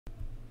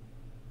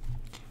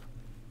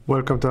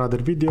Welcome to another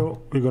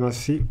video. We're gonna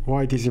see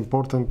why it is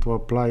important to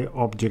apply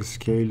object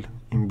scale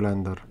in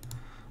Blender.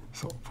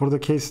 So for the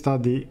case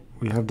study,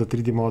 we have the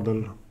 3D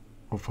model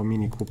of a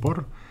Mini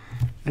Cooper,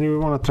 and we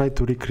want to try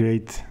to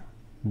recreate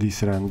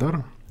this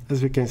render.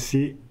 As we can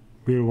see,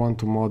 we want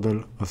to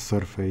model a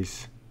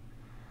surface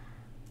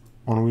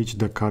on which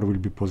the car will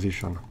be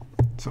positioned.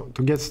 So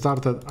to get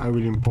started, I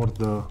will import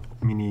the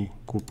Mini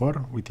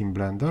Cooper within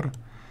Blender.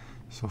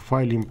 So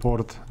file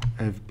import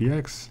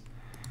FBX,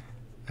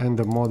 and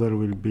the model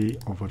will be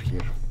over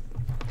here.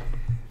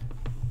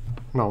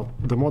 Now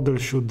the model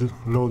should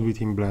load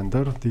within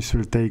Blender. This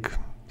will take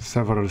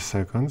several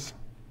seconds.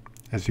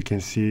 As you can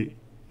see,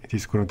 it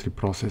is currently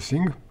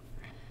processing.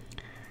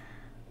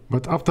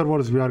 But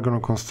afterwards we are going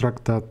to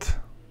construct that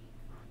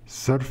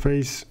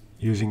surface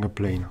using a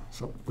plane.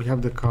 So we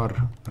have the car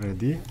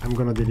ready. I'm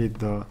going to delete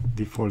the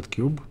default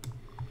cube.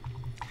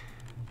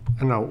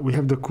 And now we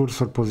have the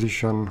cursor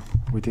position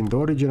within the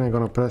origin. I'm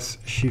going to press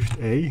Shift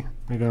A.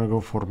 We're going to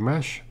go for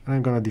mesh, and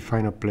I'm going to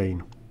define a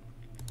plane.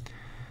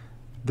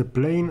 The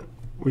plane,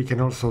 we can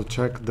also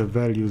check the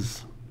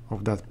values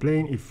of that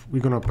plane. If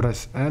we're going to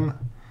press N,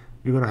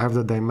 we're going to have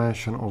the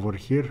dimension over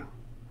here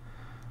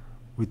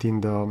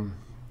within the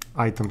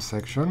item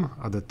section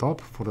at the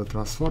top for the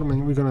transform,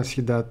 and we're going to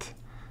see that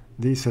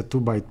this is a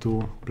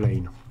 2x2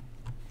 plane.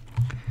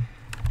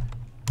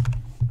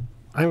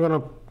 I'm going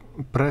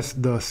to press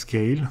the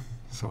scale.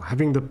 So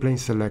having the plane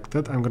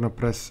selected, I'm going to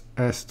press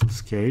S to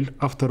scale.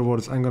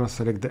 Afterwards, I'm going to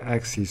select the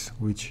axis,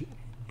 which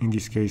in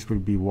this case will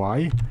be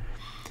Y.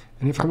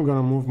 And if I'm going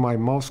to move my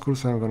mouse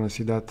cursor, I'm going to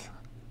see that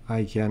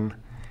I can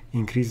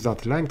increase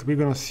that length. We're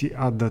going to see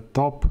at the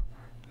top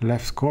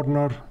left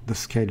corner the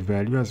scale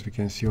value, as we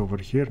can see over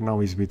here. Now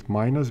is with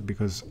minus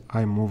because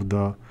I moved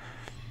the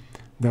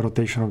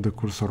rotation of the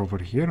cursor over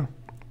here.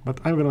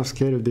 But I'm going to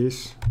scale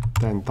this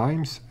 10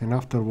 times, and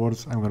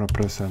afterwards I'm going to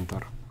press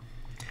enter.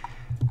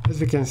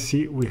 As you can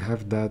see, we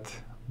have that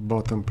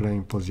bottom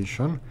plane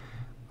position.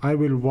 I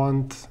will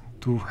want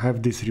to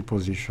have this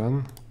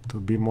reposition to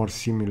be more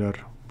similar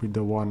with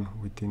the one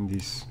within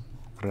this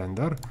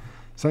render.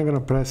 So I'm going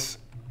to press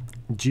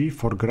G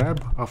for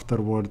grab,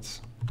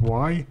 afterwards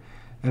Y,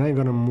 and I'm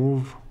going to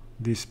move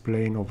this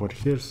plane over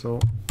here, so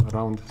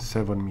around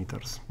 7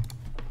 meters.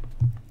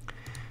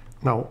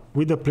 Now,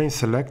 with the plane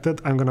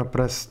selected, I'm going to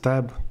press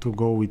Tab to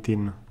go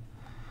within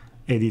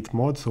edit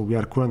mode. So we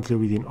are currently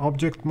within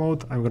object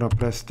mode. I'm going to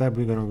press tab,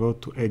 we're going to go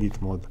to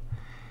edit mode.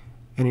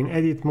 And in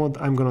edit mode,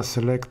 I'm going to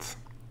select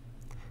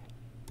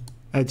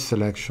edge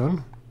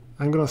selection.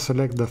 I'm going to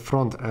select the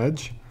front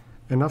edge,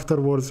 and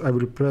afterwards I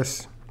will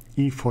press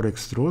E for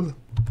extrude.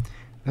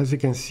 As you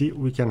can see,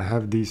 we can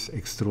have this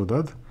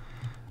extruded,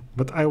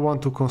 but I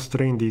want to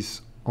constrain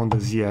this on the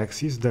Z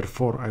axis.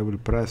 Therefore, I will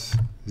press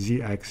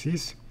Z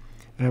axis,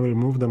 and I will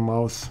move the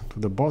mouse to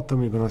the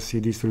bottom. You're going to see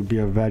this will be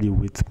a value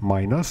with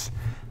minus.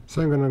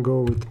 So I'm going to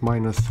go with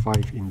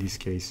 -5 in this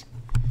case.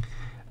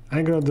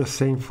 I'm going to do the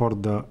same for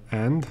the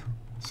end.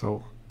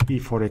 So E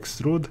for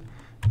extrude,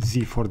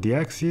 Z for the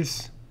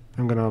axis.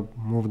 I'm going to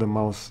move the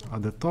mouse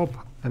at the top,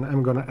 and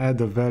I'm going to add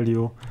a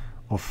value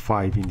of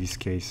 5 in this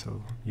case.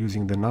 So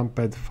using the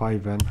numpad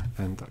 5 and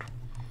enter.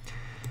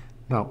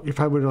 Now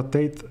if I will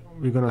rotate,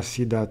 we're going to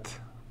see that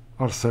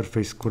our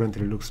surface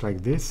currently looks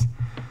like this.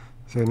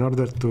 So in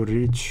order to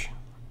reach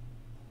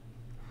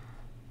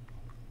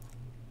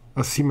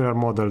a similar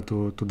model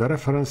to the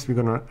reference,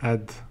 we're going to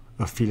add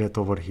a fillet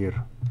over here.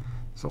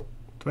 So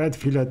to add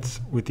fillets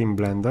within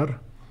Blender,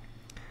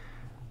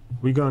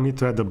 we're going to need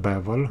to add a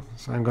bevel.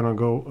 So I'm going to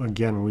go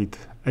again with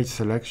edge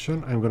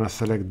selection. I'm going to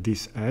select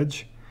this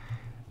edge,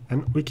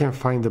 and we can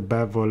find the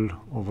bevel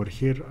over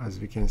here. As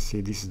we can see,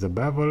 this is the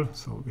bevel,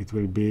 so it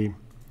will be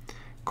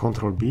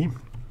Ctrl+B.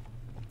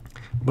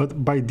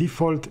 But by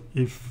default,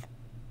 if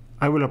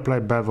I will apply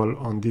bevel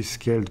on this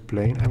scaled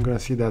plane, I'm going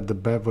to see that the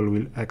bevel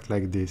will act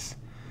like this.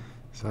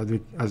 So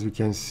as we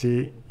can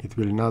see, it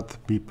will not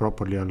be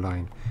properly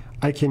aligned.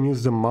 I can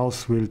use the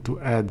mouse wheel to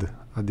add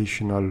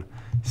additional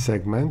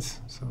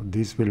segments. So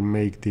this will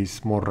make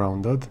this more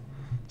rounded.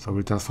 So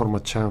we'll transform a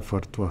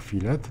chamfer to a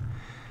fillet.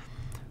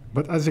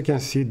 But as you can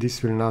see,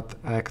 this will not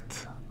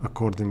act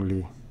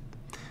accordingly.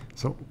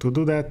 So to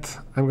do that,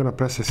 I'm going to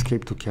press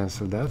escape to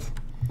cancel that.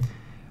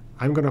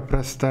 I'm going to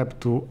press tab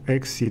to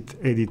exit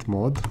edit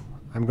mode.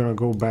 I'm going to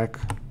go back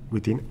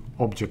within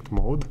object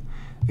mode.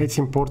 It's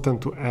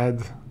important to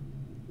add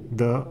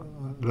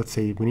let's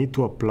say we need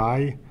to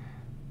apply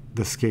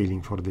the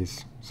scaling for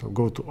this. So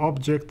go to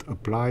object,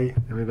 apply,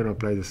 and we're going to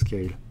apply the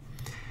scale.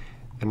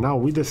 And now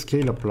with the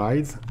scale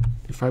applied,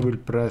 if I will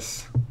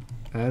press,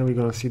 and we're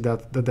going to see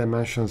that the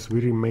dimensions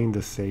will remain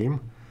the same.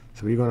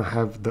 So we're going to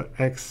have the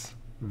X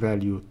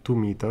value 2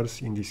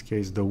 meters, in this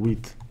case the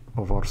width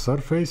of our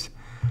surface.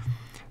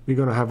 We're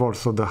going to have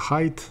also the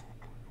height,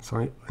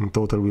 so in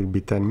total will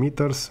be 10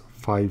 meters,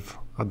 5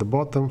 at the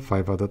bottom,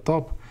 5 at the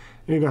top.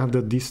 And we're going to have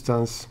the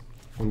distance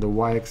on the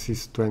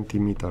y-axis 20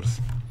 meters.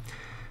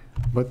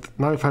 But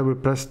now if I will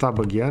press tab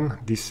again,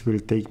 this will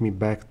take me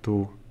back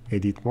to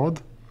edit mode.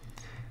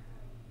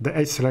 the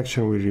edge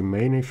selection will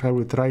remain. If I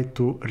will try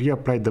to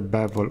reapply the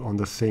bevel on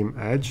the same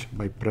edge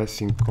by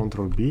pressing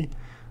Ctrl+B,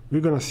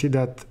 we're gonna see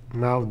that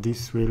now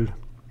this will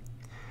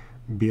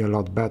be a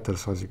lot better.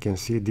 So as you can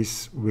see,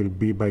 this will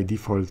be by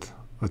default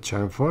a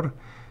chamfer,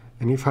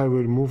 and if I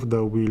will move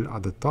the wheel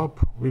at the top,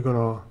 we're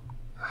gonna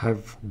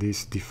have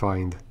this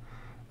defined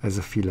as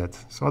a fillet.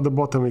 So at the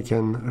bottom we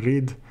can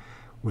read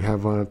we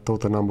have a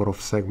total number of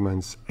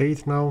segments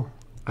 8 now.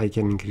 I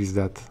can increase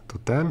that to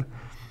 10,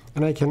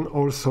 and I can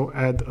also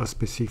add a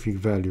specific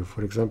value.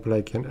 For example,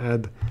 I can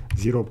add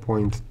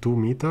 0.2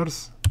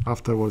 meters.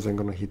 Afterwards I'm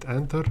gonna hit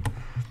enter.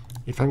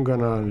 If I'm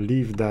gonna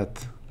leave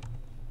that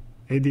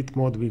edit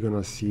mode, we're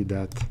gonna see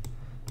that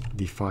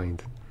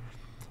defined.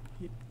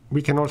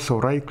 We can also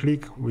right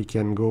click, we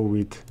can go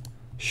with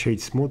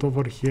shade smooth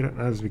over here, and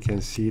as we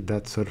can see,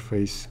 that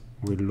surface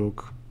will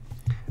look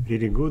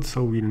really good.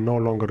 So we're no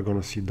longer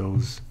gonna see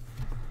those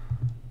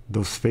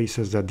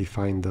faces that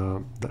define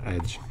the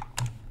edge.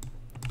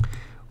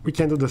 We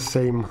can do the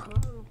same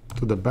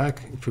to the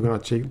back. If you're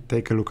gonna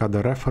take a look at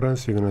the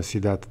reference, you're gonna see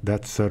that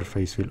that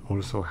surface will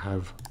also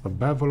have a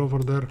bevel over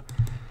there.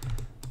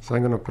 So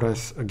I'm gonna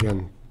press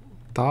again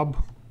Tab.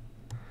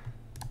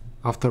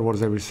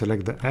 Afterwards I will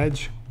select the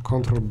edge,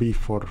 Ctrl+B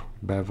for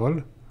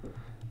bevel,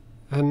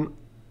 and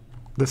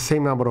the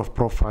same number of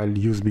profile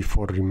used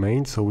before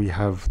remains, so we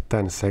have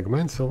 10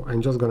 segments. So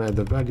I'm just gonna add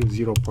the value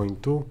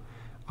 0.2.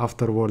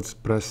 Afterwards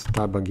press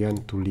Tab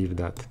again to leave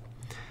that.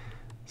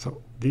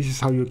 So this is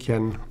how you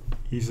can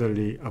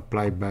easily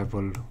apply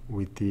bevel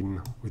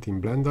within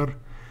Blender.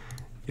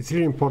 It's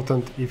really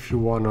important if you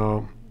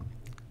wanna,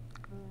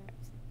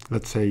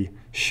 let's say,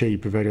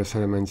 shape various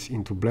elements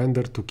into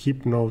Blender, to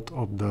keep note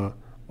of the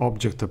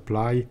object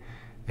apply,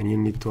 and you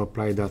need to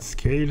apply that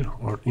scale,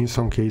 or in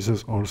some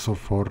cases also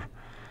for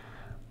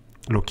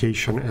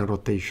location and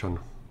rotation.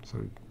 So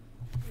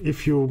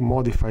if you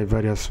modify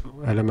various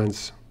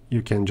elements,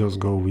 you can just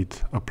go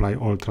with apply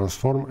all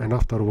transform, and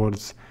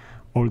afterwards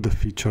all the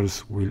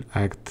features will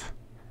act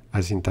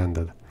as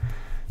intended.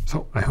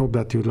 So I hope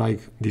that you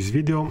like this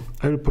video.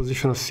 I will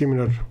position a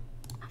similar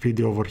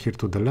video over here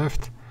to the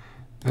left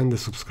and the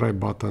subscribe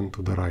button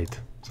to the right.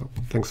 So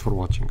thanks for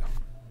watching.